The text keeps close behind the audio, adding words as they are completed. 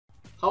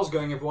How's it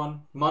going,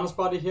 everyone?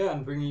 Mountainspyder here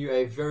and bringing you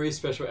a very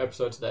special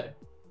episode today.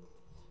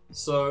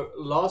 So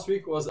last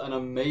week was an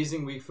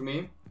amazing week for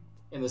me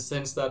in the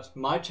sense that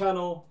my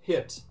channel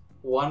hit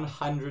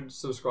 100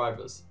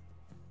 subscribers.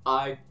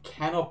 I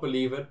cannot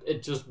believe it.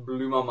 It just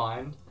blew my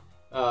mind.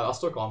 I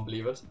still can't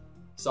believe it.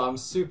 So I'm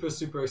super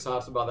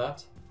excited about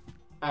that.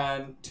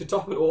 And to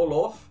top it all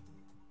off,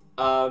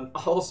 I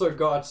also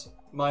got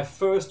my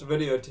first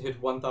video to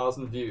hit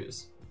 1,000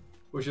 views,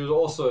 which is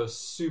also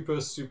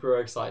super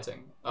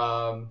exciting.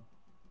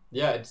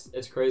 Yeah,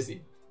 it's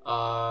crazy.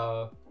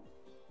 I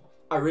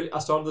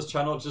started this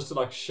channel just to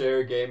like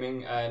share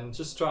gaming and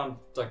just try and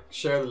like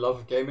share the love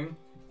of gaming.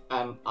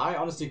 And I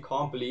honestly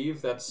can't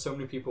believe that so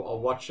many people are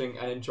watching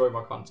and enjoying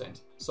my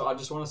content. So I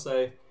just want to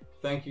say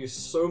thank you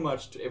so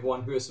much to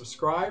everyone who has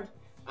subscribed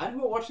and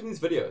who are watching these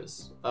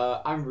videos.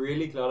 I'm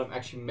really glad I'm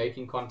actually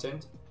making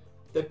content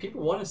that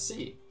people want to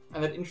see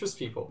and that interests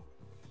people.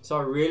 So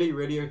I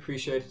really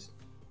appreciate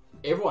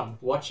everyone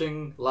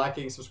watching,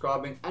 liking,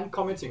 subscribing, and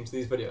commenting to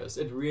these videos.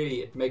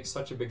 It makes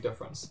such a big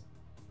difference.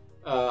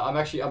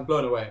 I'm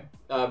blown away.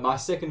 My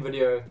second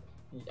video,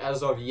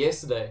 as of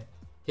yesterday,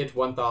 hit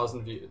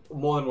 1,000 views,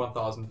 more than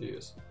 1,000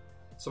 views.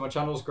 So my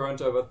channel's grown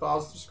to over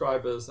 1,000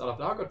 subscribers, and I've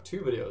now got 2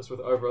 videos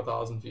with over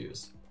 1,000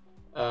 views.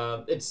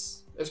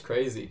 It's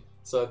crazy.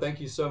 So thank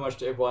you so much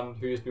to everyone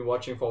who's been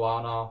watching for a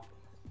while now.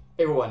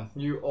 Everyone,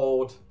 new,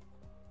 old,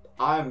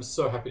 I'm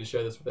so happy to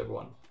share this with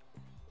everyone.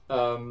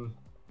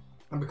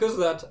 And because of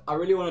that, I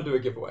really want to do a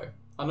giveaway.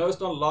 I know it's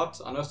not a lot,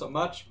 I know it's not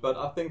much, but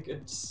I think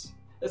it's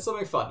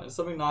something fun, it's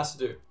something nice to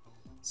do.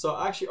 So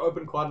I actually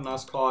opened quite a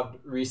nice card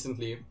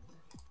recently,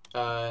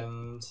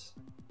 and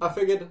I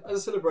figured as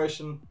a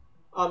celebration,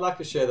 I'd like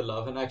to share the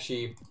love and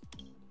actually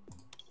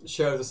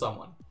share it with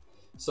someone.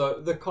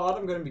 So the card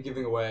I'm going to be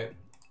giving away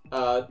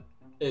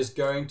is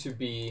going to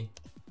be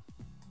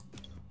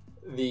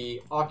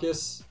the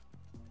Arceus,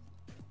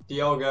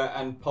 Dialga,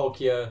 and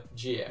Palkia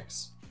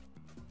GX.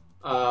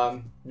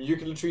 You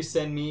can literally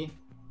send me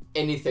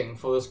anything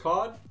for this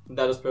card.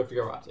 That is perfectly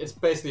alright. It's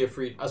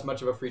basically as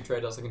much of a free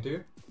trade as I can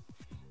do.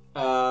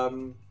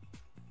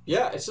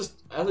 Yeah, it's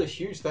just as a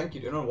huge thank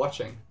you to anyone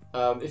watching.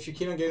 If you're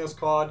keen on getting this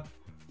card,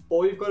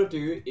 all you've got to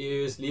do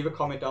is leave a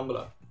comment down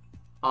below.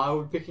 I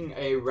will be picking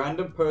a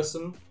random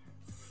person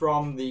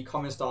from the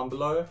comments down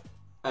below,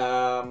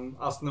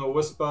 asking them a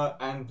whisper,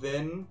 and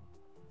then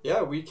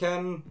yeah, we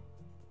can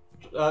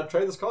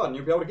trade this card and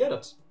you'll be able to get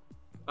it.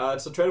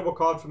 It's a tradable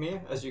card for me,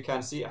 as you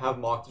can see. I have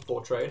marked it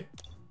for trade.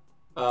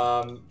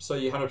 So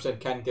you 100%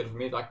 can get it from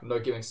me, like no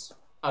gimmicks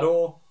at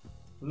all.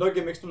 No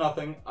gimmicks, no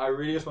nothing. I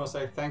really just want to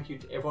say thank you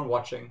to everyone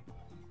watching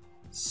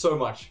so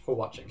much for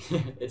watching.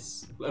 It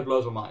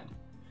blows my mind.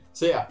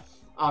 So yeah,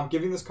 I'm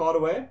giving this card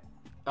away.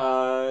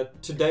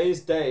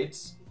 Today's date,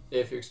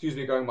 if you excuse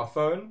me going on my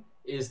phone,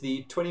 is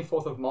the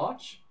 24th of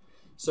March.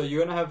 So you're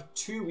going to have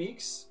 2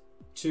 weeks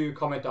to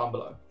comment down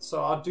below.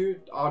 So I'll do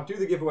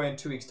the giveaway in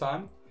 2 weeks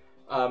time.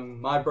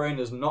 My brain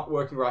is not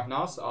working right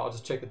now, so I'll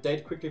just check the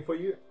date quickly for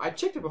you. I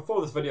checked it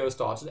before this video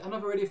started and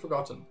I've already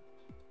forgotten.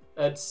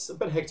 It's a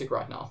bit hectic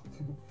right now.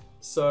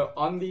 So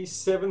on the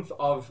 7th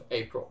of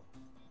April.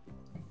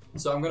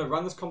 So I'm going to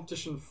run this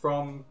competition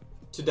from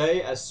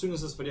today, as soon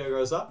as this video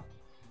goes up,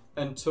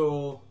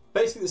 until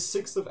basically the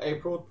 6th of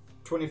April,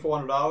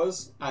 2400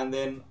 hours. And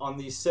then on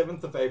the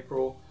 7th of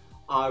April,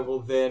 I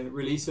will then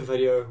release a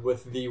video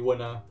with the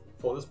winner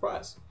for this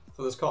prize,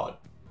 for this card.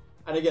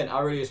 And again, I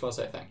really just want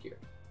to say thank you.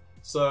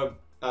 So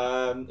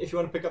if you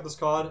want to pick up this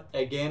card,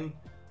 again,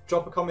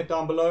 drop a comment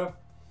down below.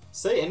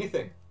 Say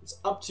anything. It's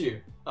up to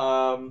you.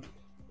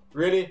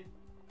 Really,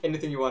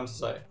 anything you want to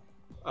say.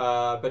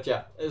 But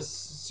yeah, as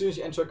soon as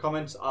you enter a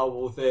comment, I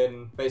will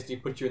then basically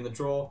put you in the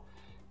draw.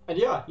 And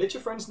yeah, let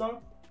your friends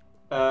know.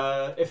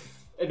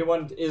 If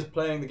anyone is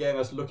playing the game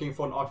that's looking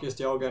for an Arceus,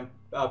 Dialga, and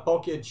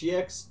Palkia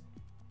GX,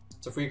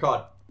 it's a free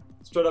card.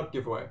 Straight up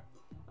giveaway.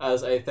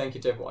 As a thank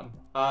you to everyone.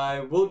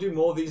 I will do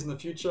more of these in the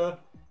future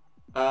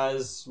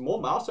as more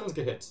milestones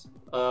get hit.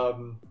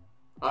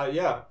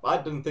 Yeah, I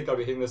didn't think I'd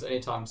be hitting this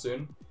anytime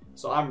soon.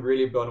 So I'm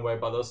really blown away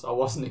by this. I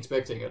wasn't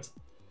expecting it.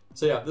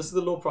 So yeah, this is the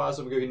little prize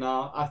I'm giving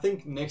now. I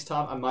think next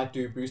time I might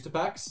do booster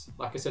packs.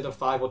 Like I said, of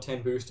 5 or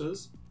 10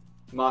 boosters.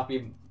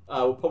 Will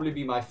probably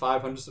be my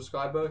 500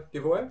 subscriber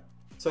giveaway.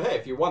 So hey,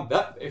 if you want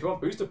that, if you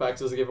want booster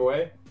packs as a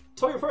giveaway,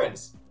 tell your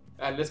friends.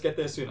 And let's get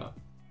there sooner.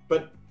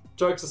 But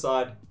jokes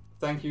aside,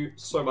 thank you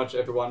so much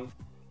everyone.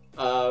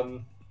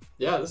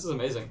 Yeah, this is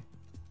amazing.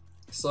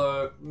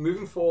 So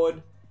moving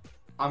forward,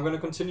 I'm going to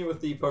continue with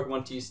the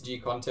Pokemon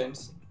TCG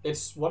content.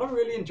 It's what I'm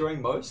really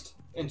enjoying most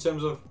in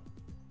terms of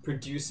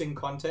producing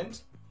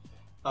content.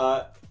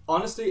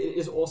 Honestly, it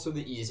is also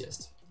the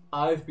easiest.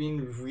 I've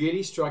been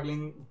really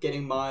struggling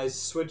getting my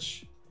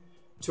Switch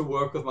to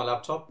work with my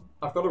laptop.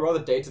 I've got a rather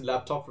dated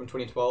laptop from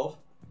 2012.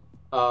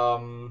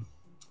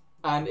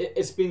 And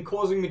it's been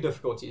causing me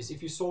difficulties.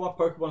 If you saw my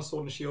Pokemon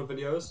Sword and Shield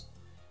videos,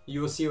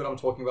 you will see what I'm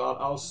talking about.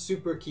 I was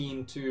super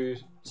keen to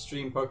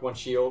stream Pokemon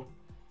Shield,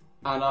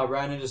 and I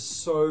ran into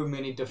so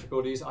many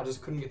difficulties. I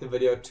just couldn't get the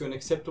video to an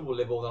acceptable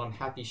level that I'm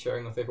happy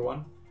sharing with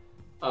everyone.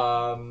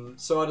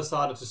 So I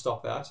decided to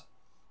stop that.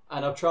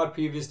 And I've tried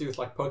previously with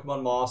like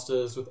Pokemon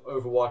Masters, with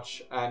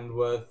Overwatch, and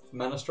with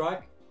Mana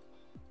Strike.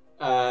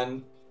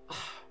 And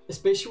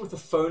especially with the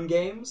phone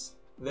games,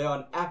 they're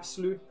an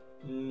absolute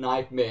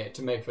nightmare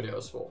to make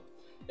videos for.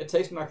 It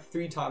takes me like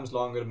 3 times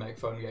longer to make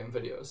phone game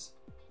videos.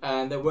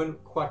 And they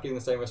weren't quite getting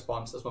the same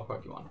response as my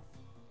Pokemon.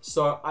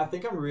 So I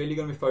think I'm really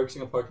going to be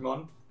focusing on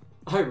Pokemon.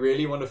 I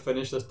really want to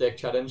finish this deck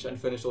challenge and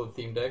finish all the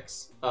theme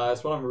decks.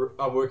 It's what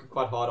I'm working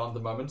quite hard on at the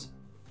moment.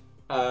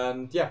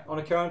 And yeah, on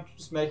account of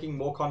just making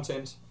more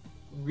content,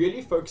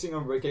 really focusing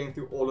on getting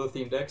through all of the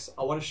theme decks.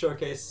 I want to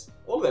showcase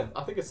all of them.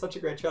 I think it's such a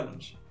great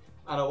challenge.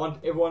 And I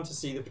want everyone to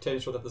see the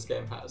potential that this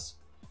game has.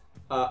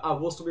 I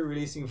will still be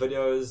releasing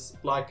videos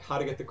like how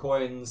to get the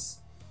coins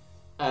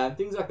and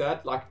things like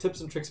that, like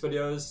tips and tricks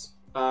videos.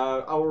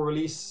 I will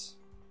release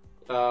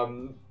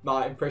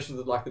my impressions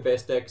of like the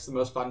best decks, the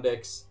most fun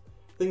decks,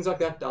 things like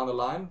that down the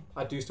line.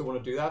 I do still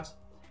want to do that.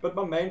 But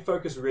my main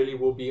focus really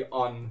will be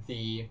on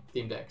the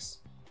theme decks.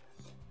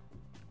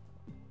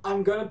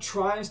 I'm going to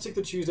try and stick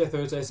to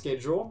Tuesday-Thursday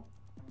schedule.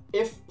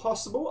 If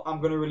possible, I'm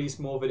going to release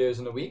more videos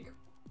in a week,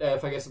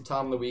 if I get some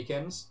time on the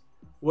weekends.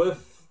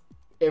 With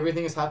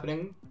everything that's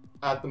happening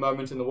at the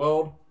moment in the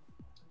world,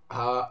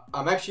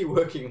 I'm actually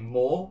working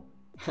more,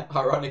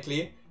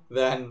 ironically,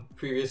 than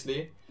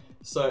previously.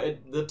 So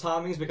the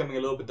timing is becoming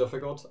a little bit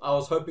difficult. I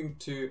was hoping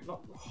to,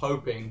 not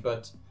hoping,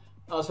 but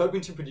I was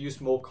hoping to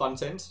produce more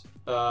content,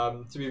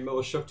 to be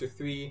able to shift to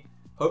 3,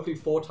 hopefully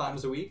 4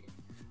 times a week.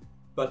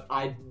 But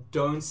I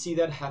don't see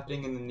that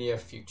happening in the near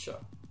future.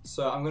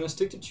 So I'm going to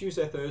stick to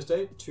Tuesday,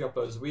 Thursday, 2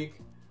 uploads a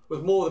week,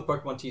 with more of the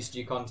Pokemon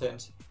TCG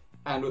content,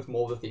 and with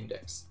more of the theme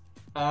decks.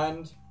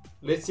 And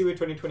let's see where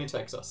 2020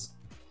 takes us.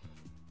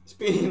 It's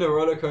been a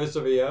roller coaster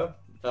of a year,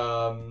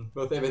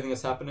 with everything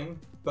that's happening,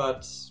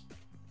 but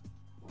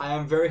I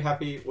am very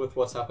happy with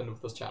what's happened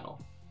with this channel.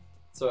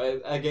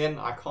 So again,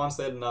 I can't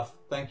say it enough.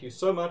 Thank you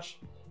so much,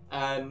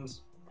 and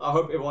I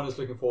hope everyone is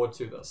looking forward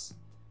to this.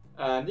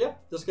 And yeah,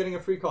 just getting a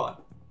free card.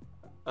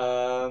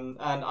 And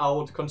I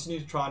will continue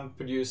to try and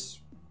produce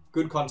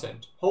good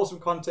content, wholesome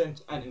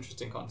content, and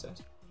interesting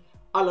content.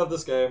 I love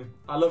this game.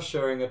 I love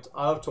sharing it.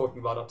 I love talking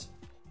about it.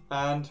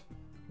 And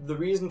the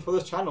reason for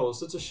this channel is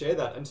to share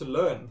that and to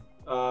learn.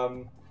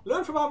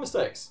 Learn from our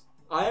mistakes.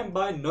 I am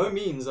by no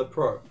means a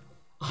pro.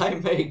 I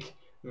make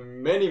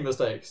many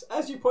mistakes,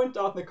 as you point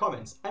out in the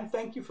comments, and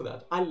thank you for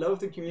that. I love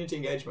the community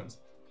engagement.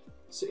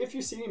 So if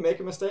you see me make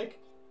a mistake,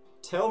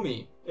 tell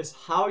me. It's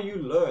how you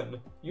learn.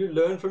 You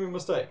learn from your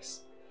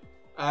mistakes.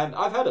 And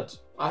I've had it.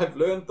 I have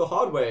learned the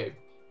hard way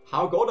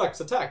how Golducks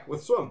attack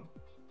with Swim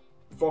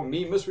from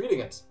me misreading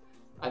it.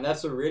 And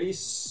that's a really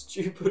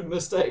stupid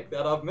mistake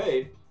that I've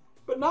made.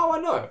 But now I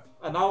know,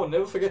 and I will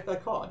never forget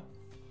that card.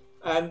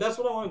 And that's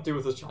what I want to do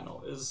with this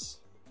channel, is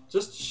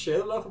just share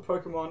the love for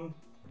Pokemon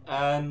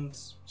and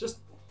just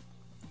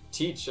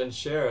teach and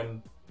share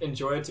and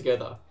enjoy it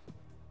together.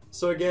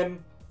 So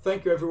again,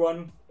 thank you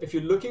everyone. If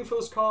you're looking for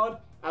this card,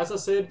 as I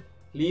said,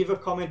 leave a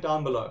comment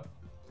down below.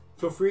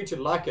 Feel free to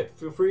like it,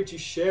 feel free to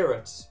share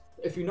it.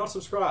 If you're not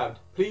subscribed,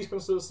 please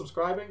consider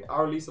subscribing.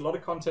 I release a lot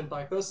of content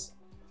like this.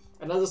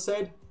 And as I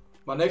said,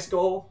 my next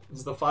goal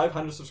is the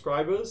 500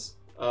 subscribers.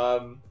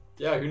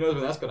 Yeah, who knows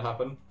when that's going to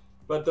happen.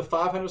 But the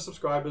 500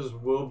 subscribers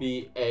will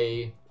be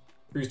a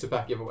booster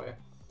pack giveaway.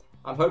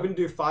 I'm hoping to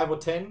do 5 or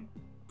 10,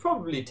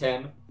 probably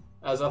 10,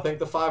 as I think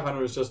the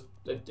 500 is just,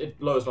 it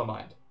blows my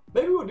mind.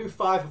 Maybe we'll do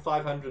 5 for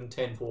 500 and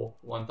 10 for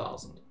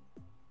 1,000.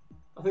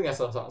 I think that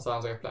sounds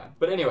like a plan.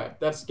 But anyway,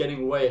 that's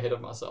getting way ahead of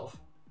myself.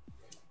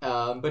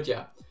 But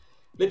yeah,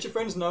 let your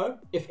friends know.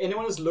 If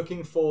anyone is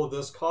looking for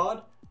this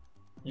card,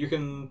 you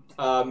can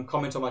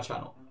comment on my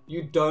channel.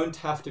 You don't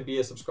have to be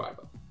a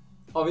subscriber.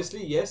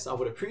 Obviously, yes, I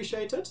would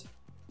appreciate it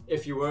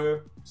if you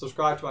were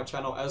subscribed to my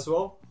channel as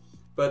well.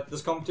 But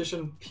this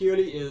competition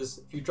purely is,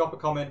 if you drop a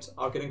comment,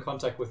 I'll get in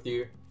contact with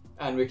you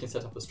and we can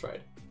set up this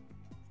trade.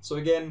 So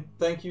again,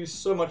 thank you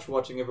so much for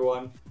watching,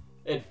 everyone.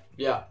 It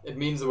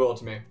means the world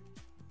to me.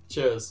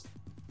 Cheers.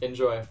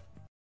 Enjoy.